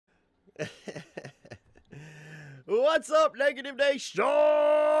What's up, Negative Nation?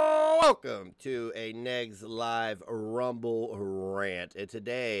 Welcome to a Negs Live Rumble Rant. And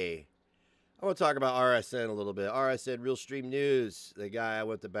today, I want to talk about RSN a little bit. RSN Real Stream News. The guy I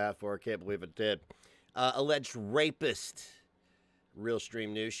went to bat for, I can't believe it did. Alleged rapist. Real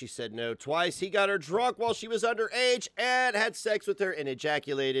Stream News. She said no twice. He got her drunk while she was underage and had sex with her and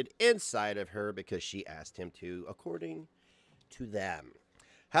ejaculated inside of her because she asked him to, according to them.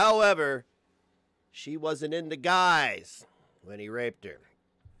 However, she wasn't into guys when he raped her.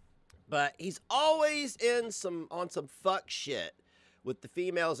 But he's always on some fuck shit with the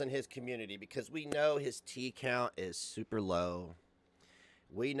females in his community because we know his T count is super low.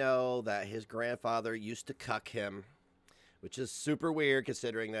 We know that his grandfather used to cuck him, which is super weird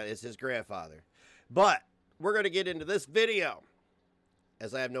considering that it's his grandfather. But we're going to get into this video,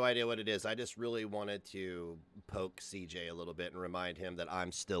 as I have no idea what it is. I just really wanted to poke CJ a little bit and remind him that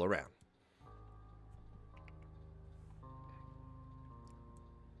I'm still around.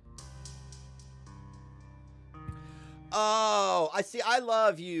 Oh, I see. I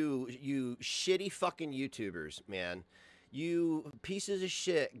love you shitty fucking YouTubers, man. You pieces of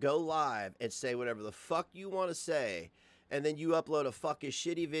shit go live and say whatever the fuck you want to say, and then you upload a fucking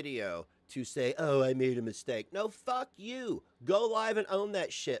shitty video to say, oh, I made a mistake. No, fuck you. Go live and own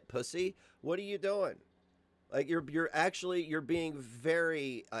that shit, pussy. What are you doing? Like, you're being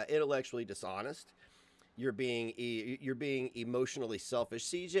very intellectually dishonest. You're being emotionally selfish.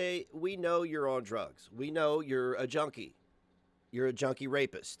 CJ, we know you're on drugs. We know you're a junkie. You're a junkie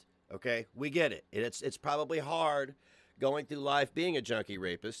rapist. Okay? We get it. It's probably hard going through life being a junkie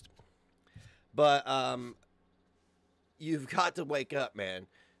rapist. But you've got to wake up, man,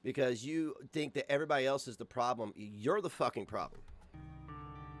 because you think that everybody else is the problem. You're the fucking problem.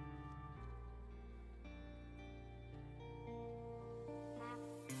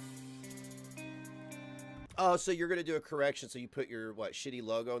 Oh, so you're going to do a correction, so you put your, shitty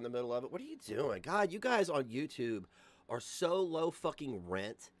logo in the middle of it? What are you doing? God, you guys on YouTube are so low fucking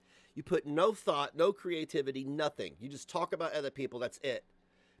rent. You put no thought, no creativity, nothing. You just talk about other people, that's it.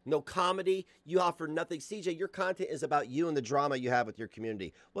 No comedy, you offer nothing. CJ, your content is about you and the drama you have with your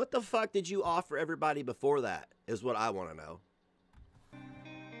community. What the fuck did you offer everybody before that, is what I want to know.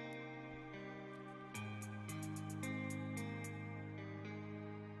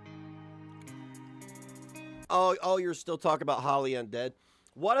 Oh, you're still talking about Holly Undead?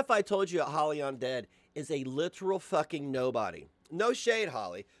 What if I told you that Holly Undead is a literal fucking nobody? No shade,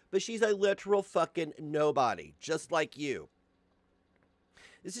 Holly, but she's a literal fucking nobody, just like you.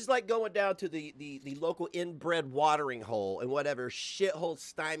 This is like going down to the local inbred watering hole in whatever shithole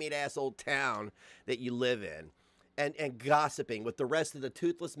stymied ass old town that you live in and gossiping with the rest of the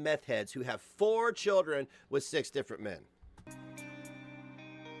toothless meth heads who have 4 children with 6 different men.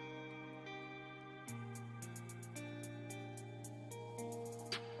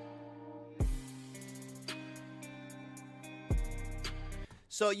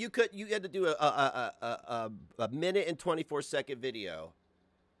 So you had to do a minute and 24-second video.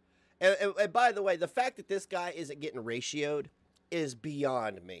 And by the way, the fact that this guy isn't getting ratioed is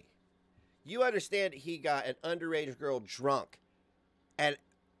beyond me. You understand he got an underage girl drunk and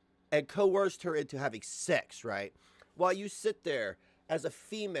coerced her into having sex, right? While you sit there as a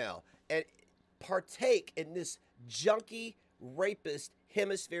female and partake in this junkie rapist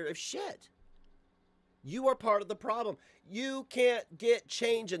hemisphere of shit. You are part of the problem. You can't get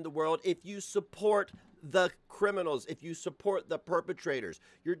change in the world if you support the criminals, if you support the perpetrators.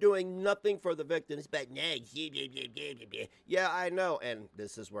 You're doing nothing for the victims, but yeah, I know, and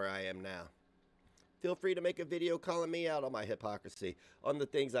this is where I am now. Feel free to make a video calling me out on my hypocrisy, on the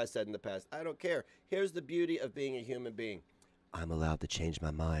things I said in the past. I don't care. Here's the beauty of being a human being. I'm allowed to change my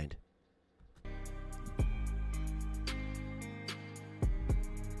mind.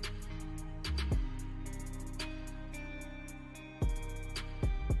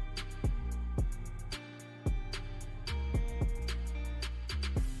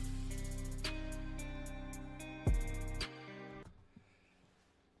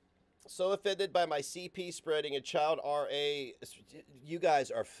 So offended by my CP spreading and child RA. You guys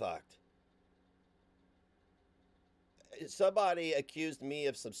are fucked. Somebody accused me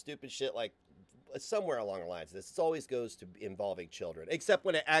of some stupid shit like somewhere along the lines of this. It always goes to involving children. Except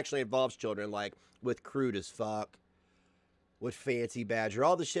when it actually involves children, like with Crude as Fuck, with Fancy Badger,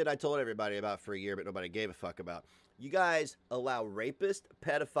 all the shit I told everybody about for a year but nobody gave a fuck about. You guys allow rapists,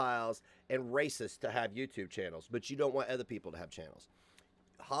 pedophiles, and racists to have YouTube channels, but you don't want other people to have channels.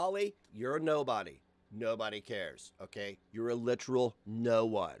 Holly, you're a nobody. Nobody cares, okay? You're a literal no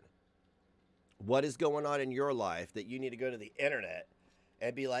one. What is going on in your life that you need to go to the internet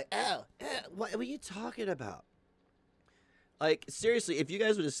and be like, oh, what are you talking about? Like, seriously, if you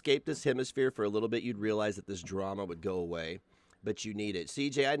guys would escape this hemisphere for a little bit, you'd realize that this drama would go away. But you need it.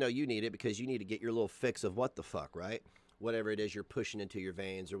 CJ, I know you need it because you need to get your little fix of what the fuck, right? Whatever it is you're pushing into your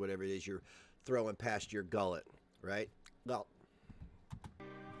veins or whatever it is you're throwing past your gullet, right? Well,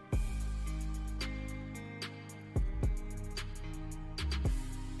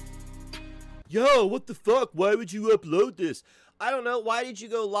 yo, what the fuck? Why would you upload this? I don't know. Why did you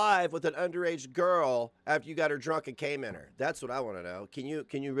go live with an underage girl after you got her drunk and came in her? That's what I want to know. Can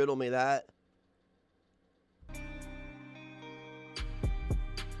you riddle me that?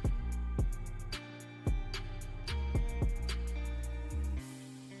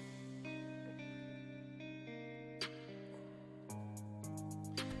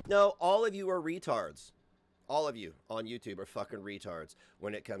 No, all of you are retards. All of you on YouTube are fucking retards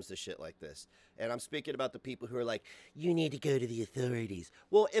when it comes to shit like this. And I'm speaking about the people who are like, you need to go to the authorities.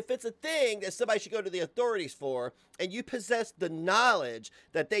 Well, if it's a thing that somebody should go to the authorities for, and you possess the knowledge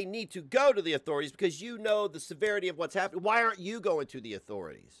that they need to go to the authorities because you know the severity of what's happening, why aren't you going to the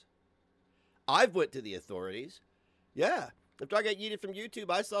authorities? I've went to the authorities. Yeah. After I got yeeted from YouTube,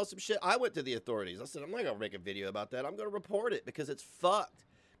 I saw some shit. I went to the authorities. I said, I'm not going to make a video about that. I'm going to report it because it's fucked.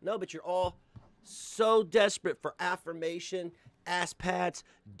 No, but you're all so desperate for affirmation, ass pats,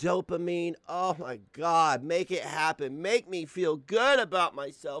 dopamine. Oh my God, make it happen. Make me feel good about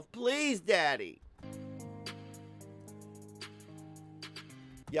myself. Please, Daddy.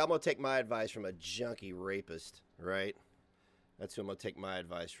 Yeah, I'm going to take my advice from a junkie rapist, right? That's who I'm going to take my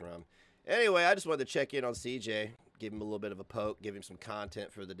advice from. Anyway, I just wanted to check in on CJ, give him a little bit of a poke, give him some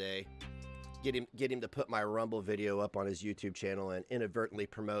content for the day. Get him to put my Rumble video up on his YouTube channel and inadvertently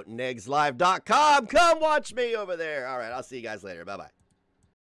promote negslive.com. Come watch me over there. All right, I'll see you guys later. Bye-bye.